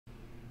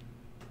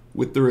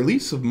With the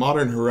release of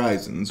Modern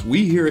Horizons,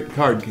 we here at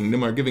Card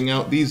Kingdom are giving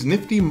out these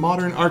nifty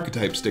Modern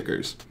Archetype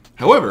stickers.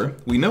 However,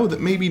 we know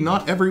that maybe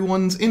not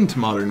everyone's into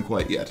Modern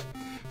quite yet.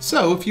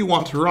 So if you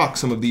want to rock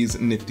some of these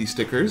nifty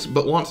stickers,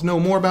 but want to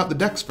know more about the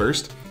decks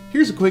first,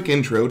 here's a quick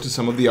intro to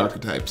some of the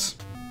archetypes.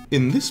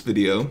 In this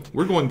video,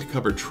 we're going to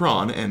cover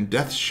Tron and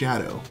Death's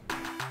Shadow.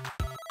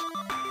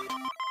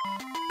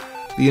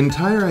 The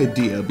entire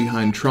idea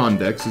behind Tron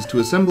decks is to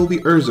assemble the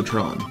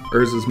UrzaTron,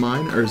 Urza's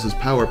Mine, Urza's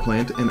Power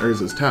Plant, and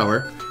Urza's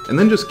Tower, and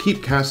then just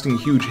keep casting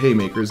huge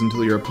haymakers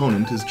until your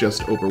opponent is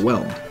just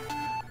overwhelmed.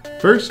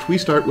 First, we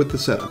start with the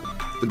setup.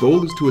 The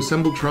goal is to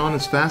assemble Tron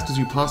as fast as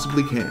you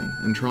possibly can,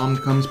 and Tron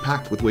comes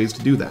packed with ways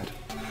to do that.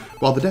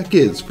 While the deck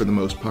is, for the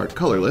most part,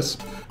 colorless,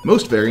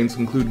 most variants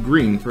include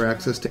green for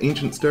access to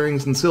Ancient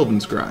Stirrings and Sylvan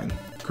Scrying.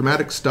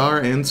 Chromatic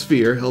Star and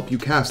Sphere help you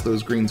cast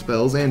those green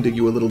spells and dig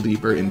you a little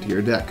deeper into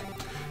your deck.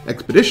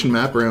 Expedition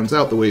Map rounds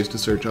out the ways to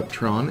search up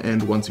Tron,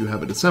 and once you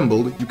have it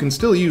assembled, you can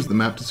still use the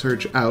map to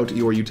search out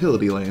your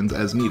utility lands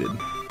as needed.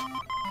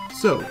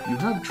 So, you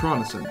have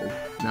Tron assembled.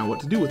 Now what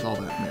to do with all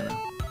that mana?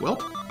 Well,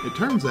 it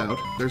turns out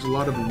there's a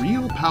lot of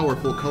real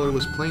powerful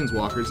colorless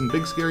planeswalkers and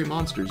big scary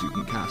monsters you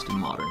can cast in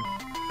Modern.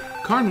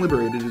 Karn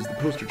Liberated is the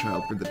poster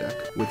child for the deck,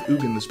 with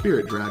Ugin the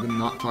Spirit Dragon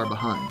not far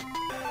behind.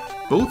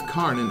 Both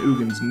Karn and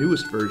Ugin's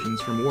newest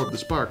versions from War of the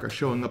Spark are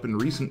showing up in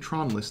recent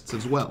Tron lists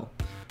as well.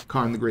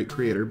 Karn the Great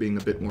Creator being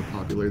a bit more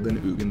popular than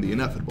Ugin the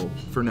Ineffable,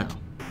 for now.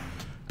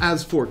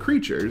 As for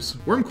creatures,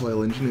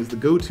 Wurmcoil Engine is the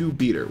go-to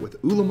beater,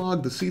 with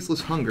Ulamog the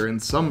Ceaseless Hunger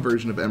and some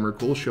version of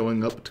Emrakul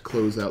showing up to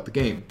close out the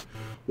game.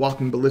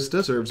 Walking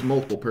Ballista serves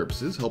multiple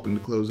purposes, helping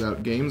to close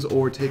out games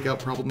or take out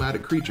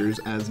problematic creatures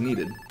as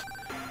needed.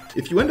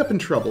 If you end up in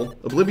trouble,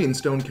 Oblivion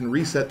Stone can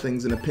reset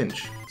things in a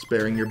pinch,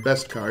 sparing your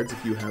best cards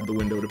if you have the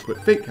window to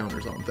put fate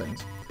counters on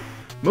things.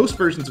 Most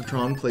versions of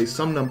Tron play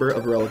some number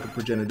of Relic of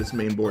Progenitus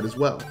mainboard as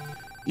well.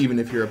 Even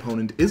if your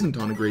opponent isn't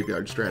on a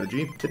graveyard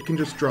strategy, it can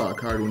just draw a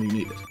card when you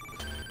need it.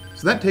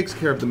 So that takes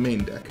care of the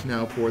main deck.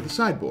 Now for the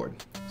sideboard.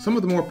 Some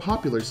of the more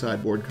popular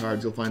sideboard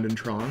cards you'll find in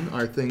Tron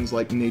are things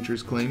like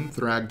Nature's Claim,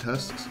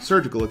 Thragtusks,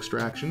 Surgical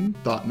Extraction,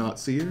 Thought-Knot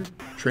Seer,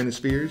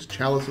 Trinispheres,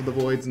 Chalice of the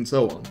Voids, and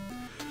so on.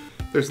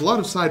 There's a lot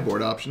of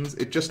sideboard options,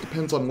 it just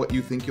depends on what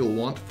you think you'll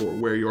want for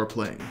where you're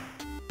playing.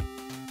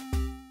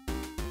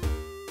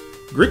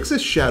 Grixis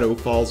Shadow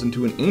falls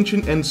into an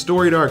ancient and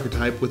storied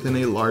archetype within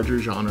a larger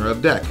genre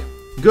of deck.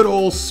 Good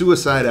ol'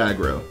 suicide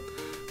aggro.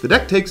 The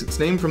deck takes its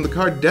name from the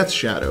card Death's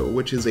Shadow,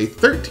 which is a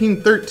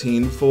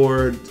 13/13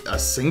 for a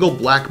single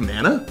black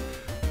mana?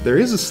 There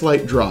is a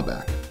slight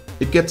drawback.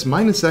 It gets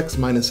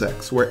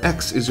 -X/-X, where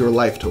X is your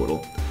life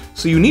total,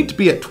 so you need to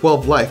be at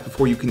 12 life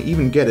before you can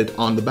even get it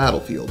on the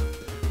battlefield.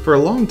 For a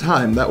long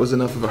time, that was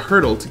enough of a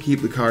hurdle to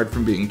keep the card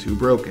from being too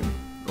broken.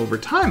 Over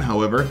time,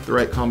 however, the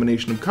right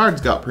combination of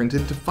cards got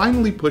printed to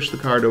finally push the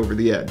card over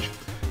the edge,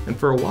 and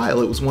for a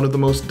while it was one of the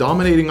most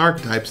dominating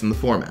archetypes in the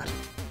format.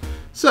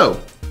 So,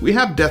 we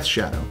have Death's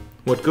Shadow.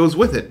 What goes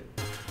with it?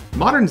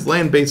 Modern's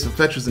land base of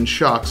fetches and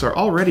shocks are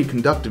already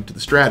conductive to the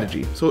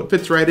strategy, so it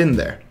fits right in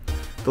there.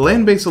 The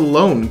land base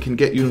alone can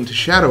get you into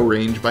shadow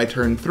range by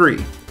turn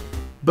 3,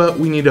 but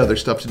we need other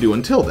stuff to do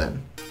until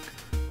then.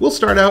 We'll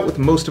start out with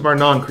most of our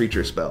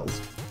non-creature spells.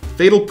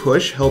 Fatal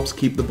Push helps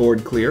keep the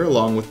board clear,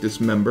 along with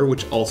Dismember,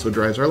 which also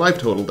drives our life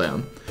total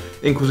down.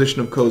 Inquisition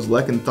of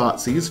Kozilek and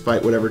Thoughtseize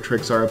fight whatever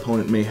tricks our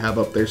opponent may have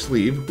up their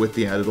sleeve, with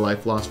the added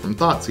life loss from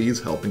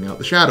Thoughtseize helping out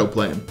the Shadow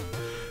plan.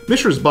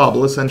 Mishra's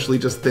Bauble essentially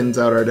just thins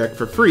out our deck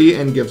for free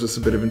and gives us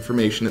a bit of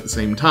information at the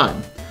same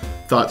time.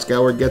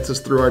 Thoughtscour gets us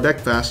through our deck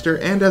faster,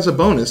 and as a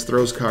bonus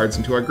throws cards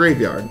into our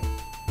graveyard.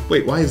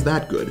 Wait, why is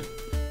that good?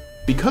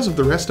 Because of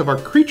the rest of our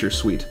creature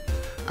suite.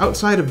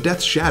 Outside of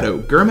Death's Shadow,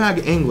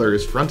 Gurmag Angler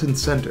is front and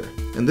center,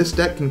 and this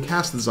deck can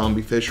cast the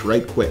zombie fish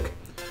right quick.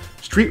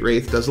 Street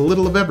Wraith does a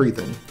little of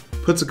everything.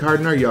 Puts a card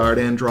in our yard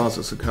and draws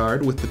us a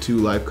card, with the 2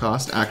 life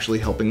cost actually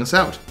helping us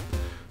out.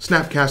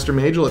 Snapcaster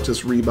Mage lets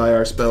us rebuy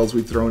our spells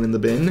we've thrown in the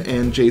bin,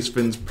 and Jace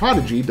Finn's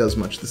Prodigy does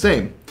much the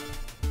same.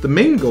 The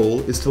main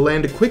goal is to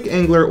land a quick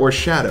Angler or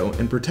Shadow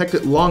and protect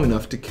it long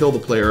enough to kill the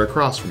player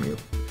across from you.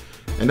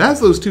 And as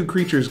those 2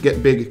 creatures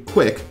get big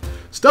quick,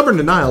 Stubborn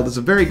Denial does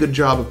a very good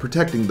job of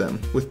protecting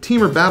them, with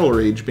Temur Battle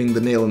Rage being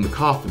the nail in the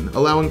coffin,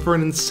 allowing for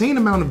an insane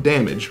amount of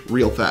damage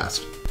real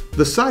fast.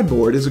 The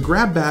sideboard is a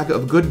grab bag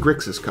of good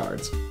Grixis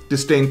cards.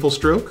 Disdainful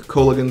Stroke,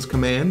 Kolaghan's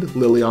Command,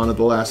 Liliana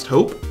the Last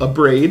Hope,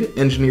 Abrade,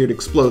 Engineered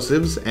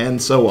Explosives, and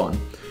so on.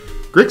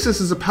 Grixis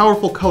is a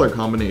powerful color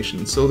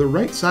combination, so the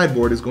right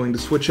sideboard is going to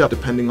switch up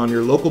depending on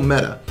your local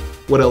meta,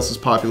 what else is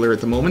popular at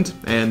the moment,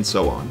 and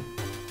so on.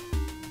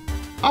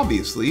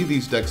 Obviously,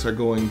 these decks are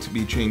going to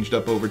be changed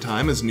up over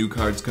time as new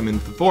cards come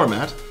into the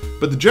format,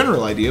 but the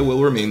general idea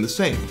will remain the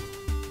same.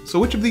 So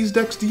which of these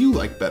decks do you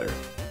like better?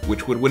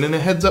 Which would win in a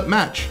heads-up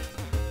match?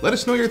 Let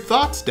us know your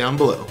thoughts down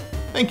below.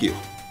 Thank you.